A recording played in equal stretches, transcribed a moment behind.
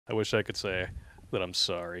I wish I could say that I'm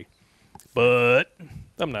sorry. But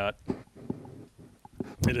I'm not.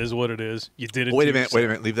 It is what it is. You did it. Wait a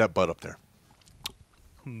minute. Leave that butt up there.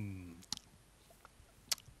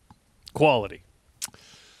 Quality.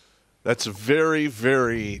 That's a very,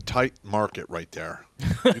 very tight market right there.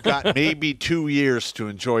 You got maybe 2 years to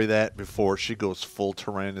enjoy that before she goes full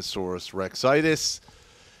Tyrannosaurus Rexitis,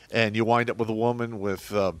 and you wind up with a woman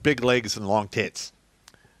with big legs and long tits.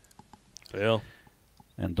 Well.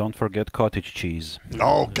 And don't forget cottage cheese.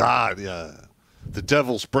 Oh, God, yeah. The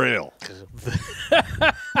devil's Braille.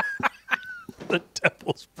 The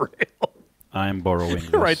devil's Braille. I'm borrowing this.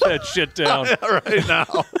 Write that shit down right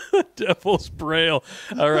now. Devil's Braille.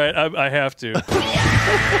 All right, I have to.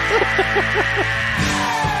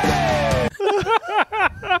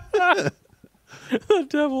 The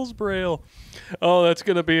Devil's Braille. Oh, that's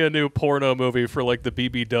going to be a new porno movie for like the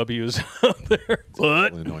BBWs out there.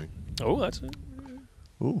 But Really annoying. oh, that's it.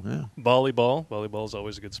 Ooh, yeah. Volleyball. Volleyball is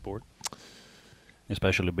always a good sport.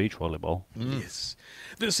 Especially beach volleyball. Yes.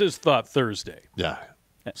 This is Thought Thursday. Yeah.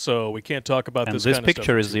 So we can't talk about And this this kind of picture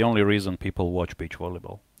stuff. is the only reason people watch beach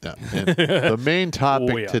volleyball. Yeah. And the main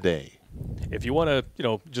topic Oh, yeah. today. If you want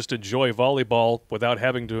to, just enjoy volleyball without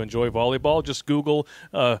having to enjoy volleyball, just Google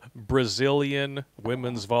Brazilian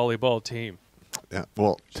women's volleyball team. Yeah.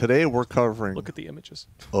 Well, today we're covering Look at the images.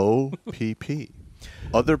 OPP.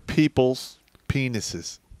 Other people's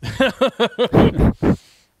penises.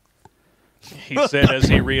 He said as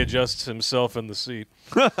he readjusts himself in the seat.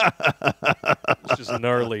 Which is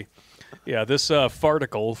gnarly. Yeah, this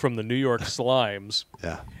farticle from the New York Slimes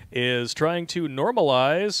Yeah. is trying to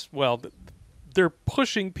normalize, well, they're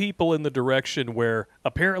pushing people in the direction where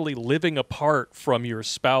apparently living apart from your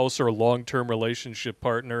spouse or long-term relationship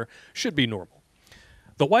partner should be normal.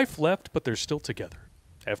 The wife left, but they're still together.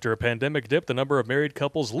 After a pandemic dip, the number of married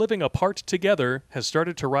couples living apart together has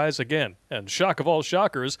started to rise again. And shock of all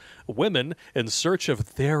shockers, women in search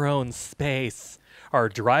of their own space are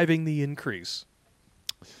driving the increase.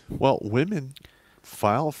 Well, women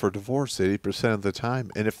file for divorce 80% of the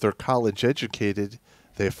time. And if they're college educated,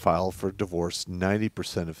 they file for divorce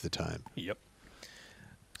 90% of the time. Yep.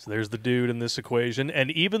 So there's the dude in this equation.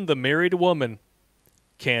 And even the married woman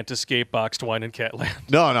can't escape boxed wine and Catland.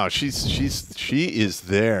 No, she is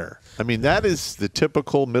there. I mean, that is the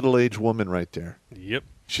typical middle-aged woman right there. Yep.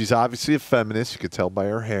 She's obviously a feminist. You could tell by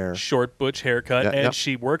her hair. Short butch haircut, Yeah, and yep.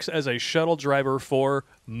 she works as a shuttle driver for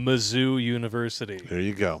Mizzou University. There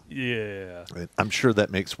you go. Yeah. And I'm sure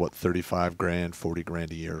that makes, what, 35 grand, 40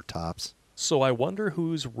 grand a year tops? So I wonder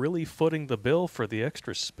who's really footing the bill for the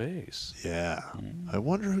extra space. Yeah. I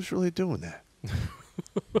wonder who's really doing that.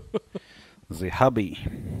 The hubby.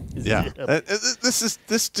 Yeah.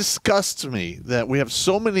 This disgusts me that we have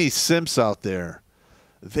so many simps out there.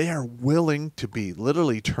 They are willing to be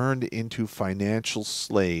literally turned into financial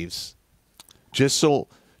slaves just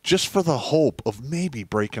for the hope of maybe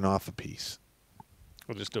breaking off a piece.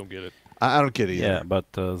 I just don't get it. I don't get it either. Yeah,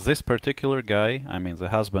 but this particular guy, I mean the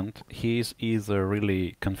husband, he's either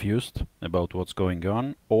really confused about what's going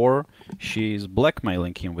on, or she's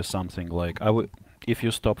blackmailing him with something like, if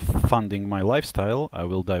you stop funding my lifestyle, I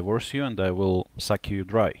will divorce you and I will suck you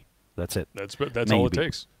dry. That's it. That's Maybe. all it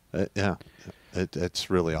takes. Yeah. That's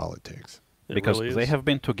really all it takes. It Because really they is. have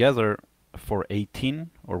been together for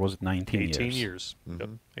 18, or was it 19 years? 18 years. Mhm. Yep.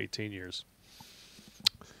 18 years.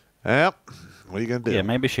 Yep. What are you going to do? Yeah,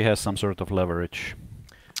 maybe she has some sort of leverage.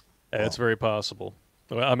 It's very possible.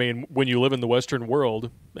 I mean, when you live in the Western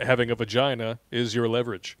world, having a vagina is your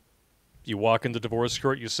leverage. You walk into divorce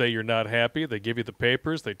court, you say you're not happy, they give you the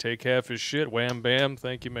papers, they take half his shit, wham, bam,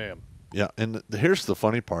 thank you, ma'am. Yeah, and here's the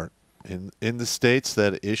funny part. In the states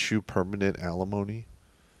that issue permanent alimony,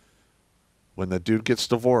 when the dude gets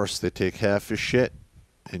divorced, they take half his shit,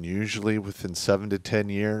 and usually within 7 to 10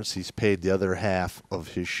 years, he's paid the other half of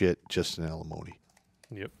his shit just in alimony.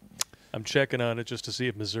 Yep. I'm checking on it just to see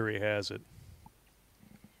if Missouri has it.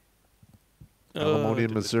 Alimony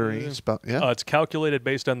in Missouri, It's calculated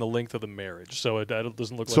based on the length of the marriage, so it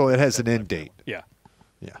doesn't look like... So it has an end date. Yeah.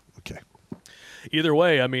 Yeah, okay. Either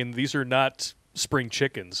way, I mean, these are not spring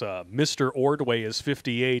chickens. Mr. Ordway is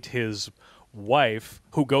 58. His wife,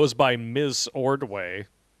 who goes by Ms. Ordway...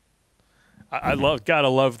 I gotta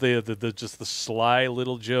love the just the sly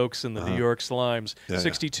little jokes in the New York Slimes. Yeah,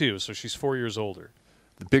 62, so she's 4 years older.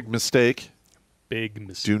 The big mistake, Big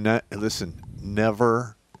mistake. do not, listen,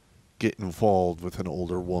 never get involved with an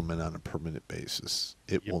older woman on a permanent basis.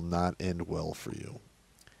 It will not end well for you.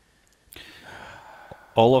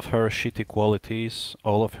 All of her shitty qualities,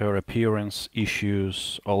 all of her appearance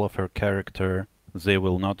issues, all of her character, they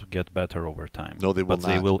will not get better over time. No, they will but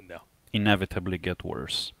not. They will No. inevitably get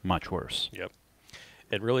worse, much worse. Yep.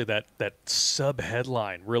 And really that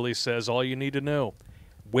sub-headline really says all you need to know.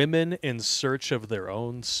 Women in search of their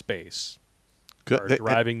own space are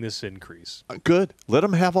driving this increase. Good. Let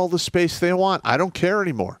them have all the space they want. I don't care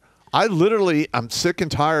anymore. I'm sick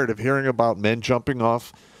and tired of hearing about men jumping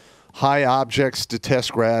off high objects to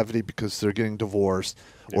test gravity because they're getting divorced,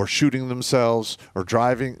 or shooting themselves, or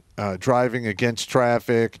driving against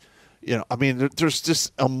traffic. I mean, there's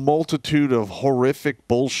just a multitude of horrific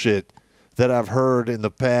bullshit that I've heard in the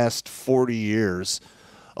past 40 years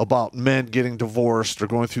about men getting divorced or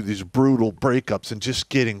going through these brutal breakups and just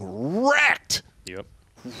getting wrecked. Yep.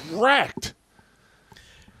 Wrecked.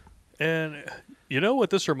 And you know what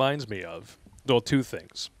this reminds me of? Well, two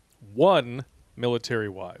things. One, military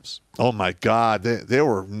wives. Oh, my God. They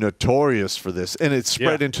were notorious for this, and it's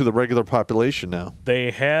spread into the regular population now.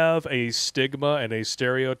 They have a stigma and a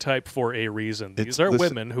stereotype for a reason. These are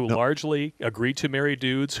women who largely agree to marry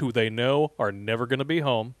dudes who they know are never going to be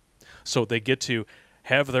home, so they get to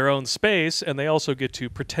have their own space, and they also get to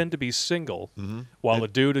pretend to be single while a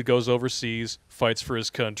dude who goes overseas, fights for his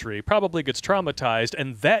country, probably gets traumatized,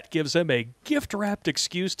 and that gives them a gift-wrapped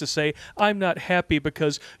excuse to say, I'm not happy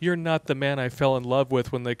because you're not the man I fell in love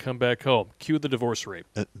with when they come back home. Cue the divorce rate.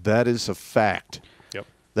 That is a fact. Yep.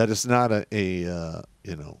 That is not a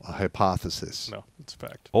hypothesis. No, it's a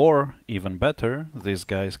fact. Or, even better, these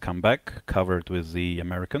guys come back covered with the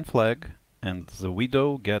American flag, and the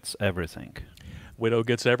widow gets everything. Widow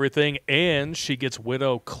gets everything, and she gets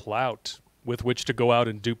widow clout with which to go out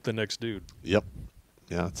and dupe the next dude. Yep.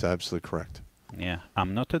 Yeah, that's absolutely correct. Yeah,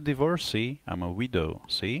 I'm not a divorcee, I'm a widow,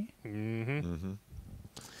 see?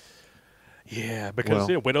 Yeah, because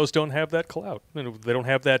widows don't have that clout. They don't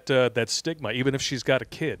have that stigma, even if she's got a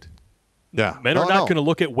kid. Yeah. Men are not going to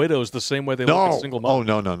look at widows the same way they look at single moms.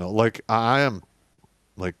 Oh, no.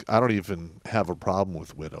 Like, I don't even have a problem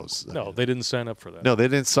with widows. No, they didn't sign up for that. No, they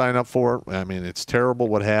didn't sign up for it. I mean, it's terrible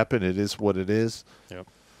what happened. It is what it is. Yep.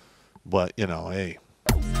 But, hey.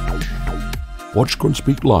 Watch Grunt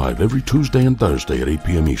Speak live every Tuesday and Thursday at 8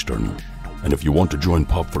 p.m. Eastern. And if you want to join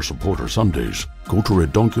Pop for Supporter Sundays, go to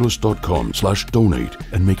redonkulous.com/donate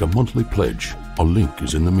and make a monthly pledge. A link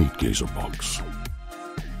is in the Meat Gazer box.